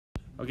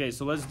Okay,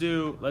 so let's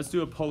do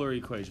a polar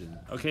equation.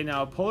 Okay,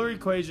 now a polar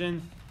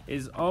equation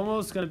is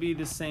almost going to be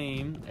the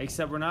same,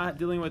 except we're not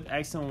dealing with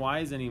x and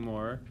y's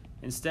anymore.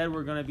 Instead,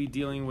 we're going to be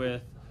dealing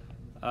with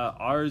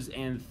r's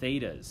and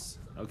thetas.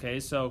 Okay,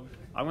 so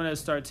I'm going to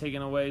start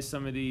taking away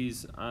some of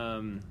these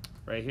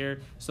right here.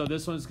 So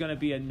this one's going to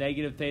be a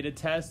negative theta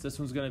test. This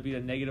one's going to be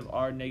a negative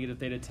r negative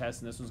theta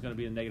test, and this one's going to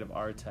be a negative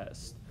r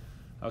test.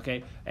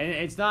 Okay, and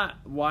it's not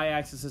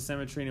y-axis of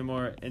symmetry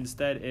anymore.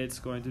 Instead, it's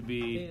going to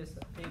be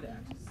theta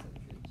axis of symmetry.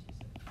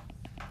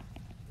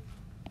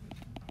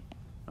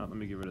 Oh, let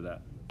me get rid of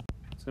that.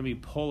 It's going to be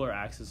polar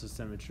axis of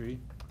symmetry.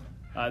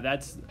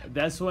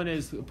 This one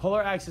is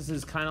polar axis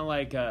is kind of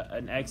like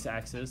an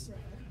x-axis.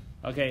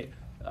 Okay,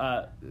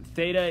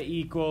 theta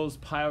equals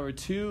pi over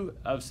 2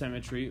 of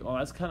symmetry. Well,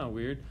 that's kind of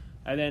weird.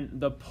 And then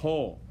the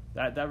pole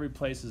that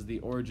replaces the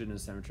origin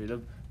of symmetry.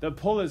 The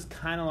pole is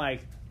kind of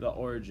like the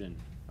origin.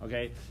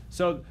 Okay,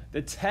 so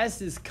the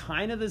test is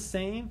kind of the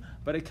same,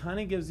 but it kind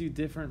of gives you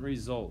different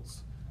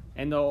results.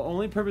 And the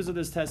only purpose of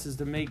this test is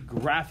to make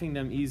graphing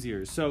them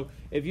easier. So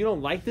if you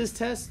don't like this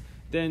test,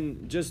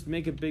 then just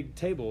make a big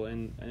table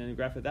and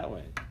graph it that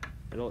way.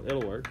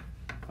 It'll work.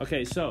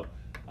 Okay, so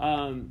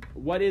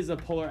what is a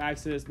polar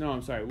axis? No,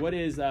 I'm sorry. What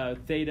is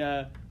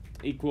theta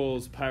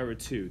equals pi over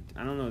 2?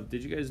 I don't know.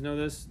 Did you guys know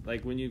this?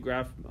 Like when you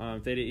graph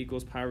theta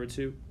equals pi over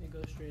 2? It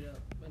goes straight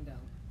up and down.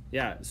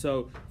 Yeah,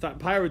 so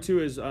pi over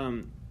 2 is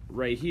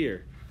right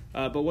here.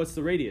 But what's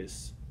the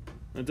radius?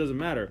 It doesn't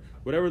matter.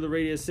 Whatever the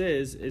radius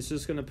is, it's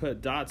just going to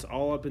put dots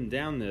all up and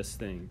down this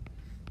thing.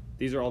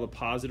 These are all the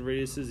positive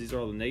radiuses. These are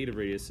all the negative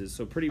radiuses.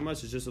 So pretty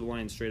much it's just a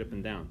line straight up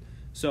and down.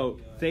 So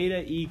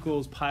theta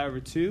equals pi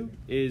over 2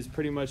 is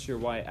pretty much your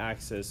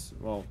y-axis,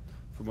 well,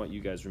 from what you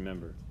guys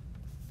remember.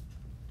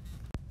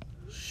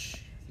 Shh,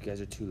 you guys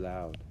are too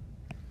loud.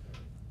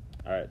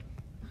 All right,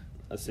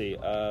 let's see.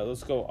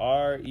 Let's go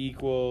r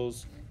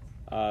equals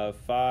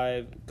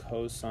 5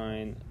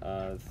 cosine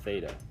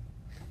theta.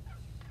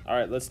 All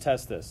right, let's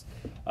test this.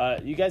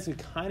 You guys can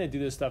kind of do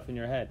this stuff in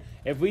your head.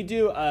 If we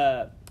do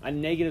a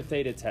negative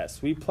theta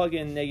test, we plug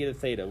in negative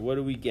theta, what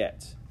do we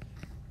get?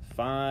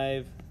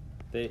 5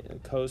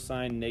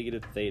 cosine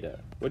negative theta.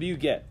 What do you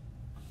get?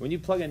 When you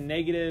plug a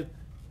negative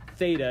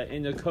theta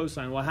into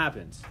cosine, what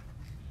happens?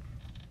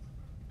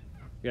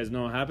 You guys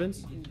know what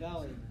happens?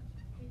 Invalid.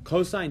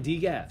 Cosine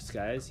degaffs,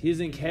 guys. He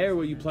doesn't care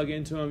what you plug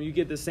into him. You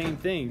get the same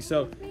thing.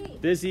 So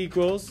this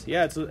equals,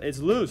 yeah, it's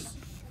loose.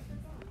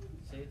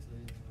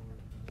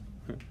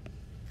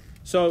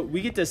 So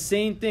we get the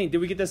same thing. Did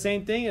we get the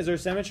same thing? Is there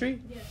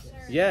symmetry? Yes, sir.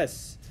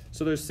 Yes.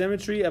 So there's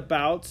symmetry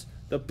about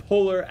the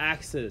polar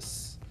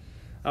axis.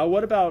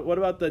 What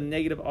about the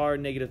negative r,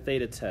 negative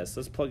theta test?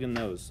 Let's plug in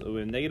those. So we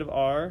have negative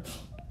r,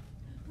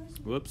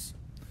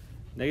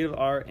 negative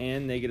r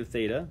and negative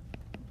theta.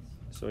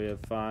 So we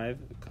have 5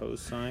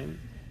 cosine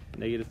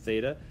negative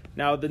theta.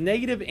 Now the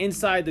negative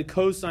inside the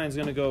cosine is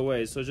going to go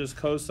away. So just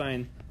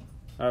cosine,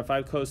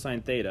 5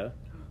 cosine theta.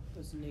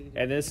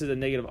 And this is a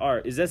negative r.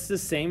 Is this the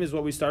same as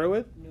what we started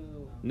with?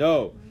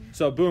 No.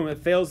 So boom, it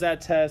fails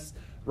that test.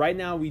 Right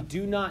now we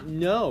do not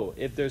know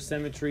if there's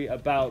symmetry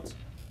about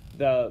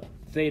the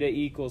theta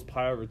equals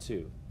pi over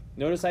 2.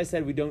 Notice I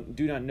said we do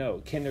not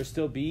know. Can there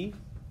still be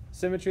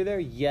symmetry there?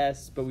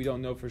 Yes, but we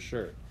don't know for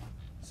sure.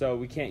 So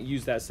we can't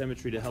use that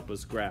symmetry to help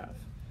us graph.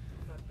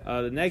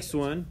 The next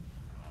one,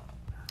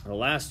 or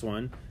last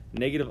one,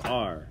 negative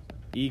r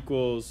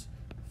equals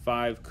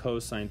 5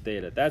 cosine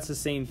theta. That's the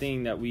same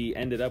thing that we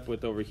ended up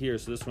with over here,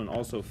 so this one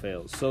also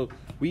fails. So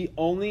we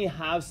only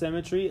have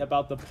symmetry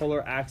about the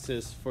polar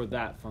axis for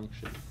that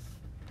function.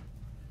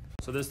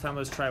 So this time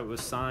let's try it with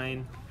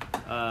sine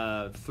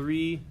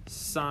 3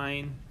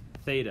 sine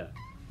theta.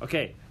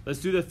 Okay, let's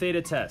do the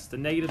theta test, the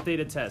negative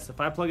theta test.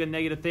 If I plug a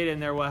negative theta in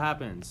there, what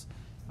happens?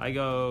 I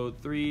go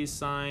 3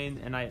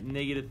 sine and I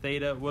negative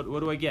theta. What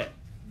do I get?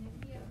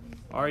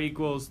 R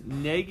equals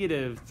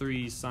negative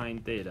 3 sine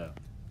theta.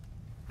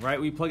 Right,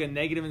 we plug a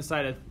negative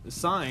inside a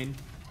sine,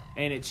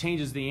 and it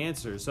changes the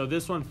answer. So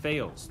this one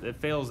fails. It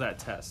fails that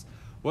test.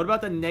 What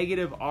about the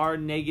negative r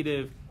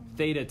negative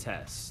theta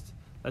test?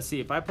 Let's see.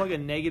 If I plug a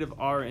negative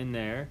r in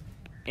there,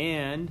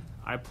 and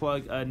I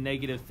plug a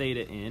negative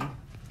theta in,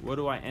 what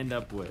do I end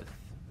up with?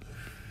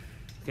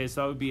 Okay,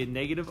 so that would be a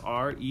negative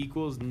r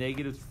equals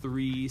negative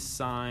 3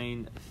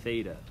 sine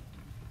theta.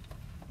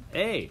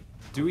 Hey,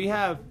 do we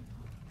have?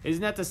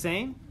 Isn't that the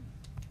same?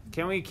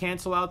 Can we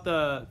cancel out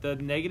the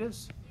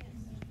negatives?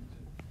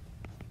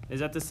 Is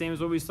that the same as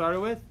what we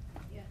started with?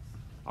 Yes.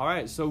 All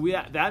right, so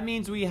that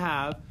means we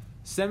have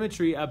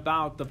symmetry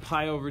about the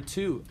pi over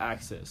 2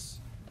 axis,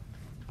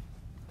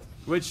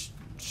 which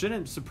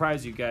shouldn't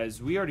surprise you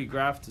guys. We already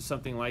graphed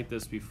something like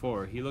this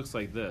before. He looks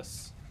like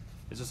this.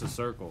 It's just a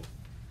circle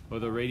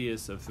with a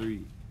radius of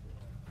 3.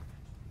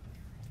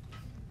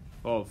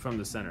 Oh, from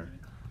the center,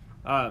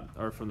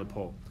 or from the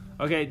pole.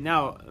 Okay,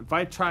 now if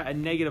I try a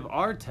negative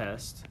r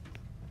test,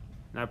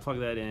 and I plug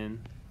that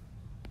in,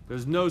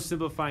 there's no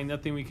simplifying,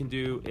 nothing we can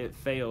do. It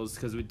fails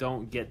because we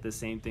don't get the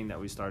same thing that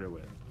we started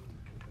with.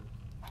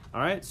 All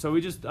right, so we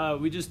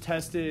just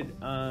tested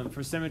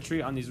for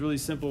symmetry on these really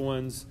simple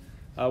ones.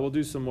 We'll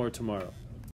do some more tomorrow.